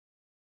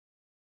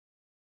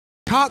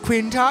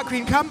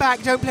Tarquin, come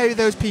back. Don't play with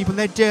those people.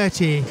 They're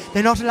dirty.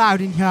 They're not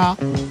allowed in here.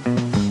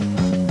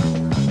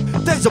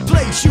 There's a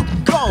place you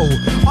can go.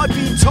 I've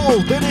been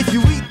told that if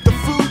you eat the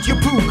food,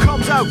 your poo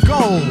comes out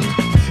gold.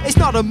 It's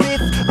not a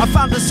myth, a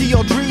fantasy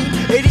or dream.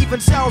 It even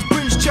sells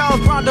Prince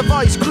Charles brand of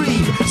ice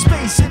cream.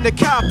 Space in the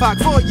car park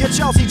for your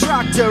Chelsea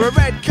tractor. A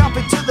red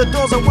carpet to the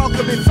doors, a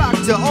welcoming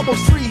factor.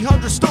 Almost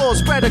 300 stores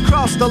spread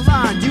across the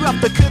land. You have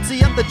the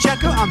curtsy and the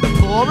checker and the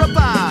poorer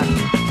band.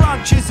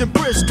 Branches in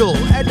Bristol,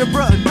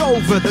 Edinburgh and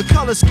Dover. The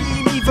colour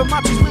scheme even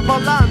matches with my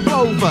Land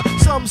Rover.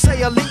 Some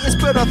say elitist,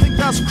 but I think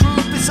that's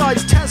crude.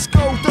 Besides,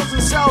 Tesco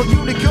doesn't sell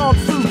unicorn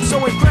food.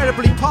 So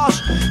incredibly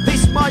posh,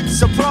 this might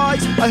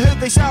surprise. I heard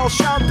they sell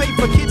champagne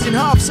for kids in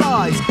half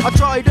size. I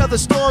tried other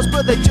stores,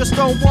 but they just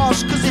don't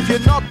wash. Cause if you're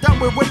not down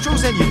with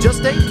Waitrose, then you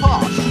just ain't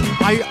posh.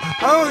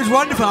 Oh, it was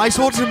wonderful. I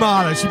saw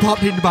Tamara. She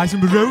popped in to buy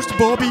some roast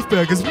boar beef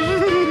burgers.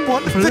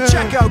 Wonderful. The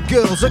checkout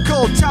girls are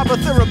called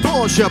Tabitha and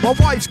Portia. My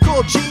wife's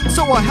called Jean,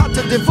 so I had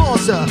to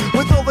divorce her.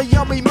 With all the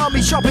yummy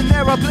mummy shopping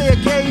there, I play a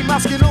game,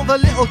 asking all the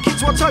little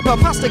kids what type of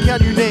pasta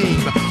can you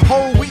name.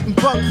 Whole wheat and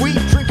buckwheat,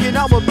 drinking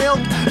almond milk.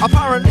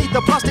 Apparently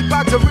the plastic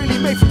bags are really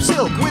made from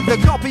silk. With a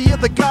copy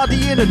of The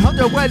Guardian and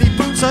Hunter Welly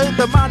boots, I heard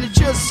the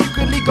managers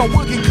secretly got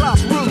working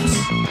class roots.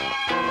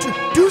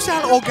 Do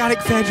sell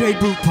organic fair trade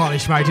boot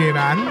polish, my dear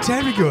man.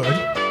 Very good.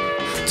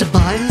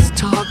 Tobias,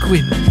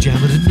 Tarquin,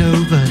 Gemma and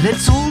Nova.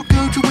 Let's all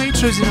go to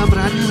Waitrose in our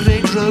brand new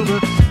Range Rover.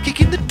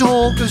 Kick in the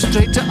door, go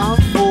straight to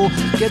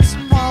R4. Get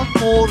some wild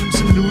boar and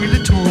some Louis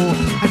Vuitton.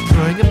 I'm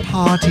throwing a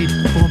party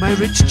for my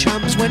rich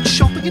chums. Went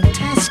shopping at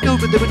Tesco,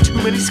 but there were too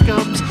many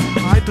scums.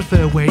 I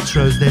prefer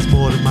Waitrose, there's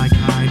more of my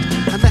kind.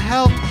 And the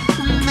help,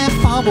 they're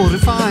far more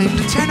refined.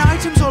 10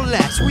 items or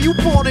less? Were you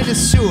born in a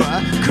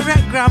sewer?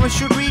 Correct grammar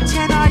should read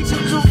 10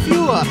 items or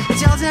fewer. It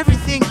tells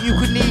everything you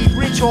could need,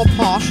 rich or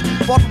posh.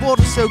 Bottled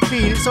water so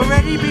clean, it's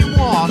already been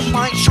washed.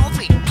 My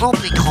shopping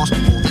probably cost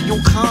more than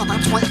your car.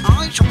 That's why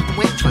I shop at the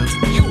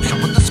Waitrose and you shop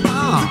at the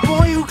Spa. The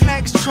boy who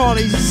collects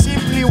trolleys is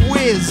simply a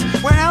whiz.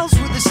 Where else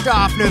would the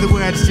staff know the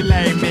words to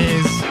Les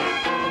Mis?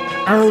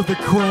 Oh, the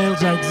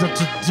quail's eggs are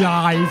to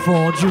die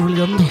for,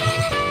 Julian.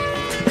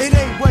 It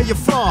ain't where you're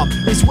from,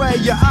 it's where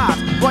you're at.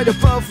 Right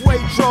above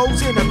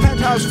Waitrose in a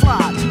penthouse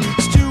flat.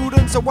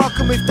 Students are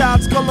welcome if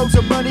dad's got loads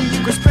of money.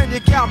 You can spend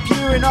your gap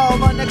year in all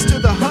right next to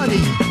the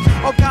honey.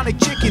 Organic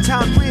chickens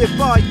hand-reared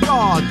by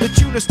God. The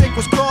tuna steak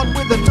was caught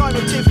with a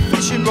diamond tip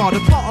fishing rod. A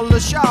bottle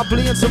of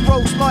Chablis and some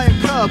roast lion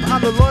cub.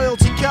 And the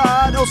loyalty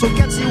card also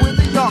gets you in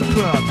the yacht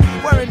club.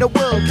 Where in the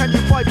world can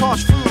you buy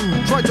posh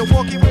food? Try to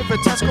walk in with a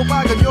Tesco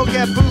bag and you'll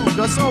get booed.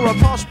 I saw a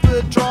posh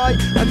bird try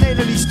and they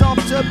nearly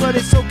stopped her. But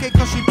it's okay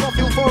cause she bought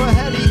fuel for a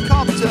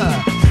helicopter.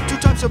 Two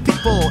types of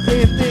people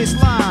in this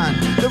land.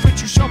 The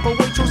rich who shop at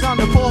Waitrose and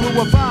the poor who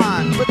are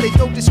banned. But they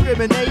don't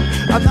discriminate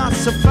and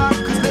that's a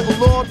fact. Cause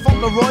little Lord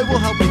Fauntleroy will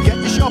help you get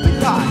your shopping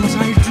back. Because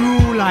I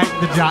do like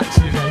the Dutch,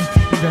 you know,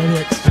 very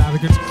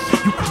extravagant.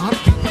 You can't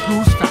get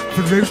goose fat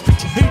for roast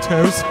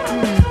potatoes.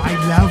 I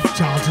love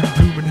Charlton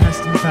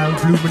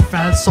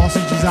Blumenfeld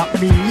sausages up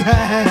me.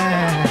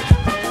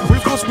 Well,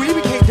 of course, William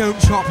and Kate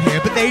don't shop here,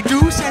 but they do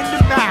send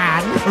a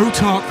man. Oh,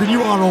 Tarquin,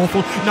 you are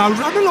awful. Now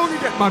run along and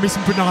get Mummy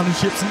some banana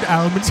chips and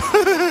almonds.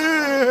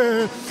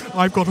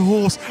 I've got a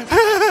horse.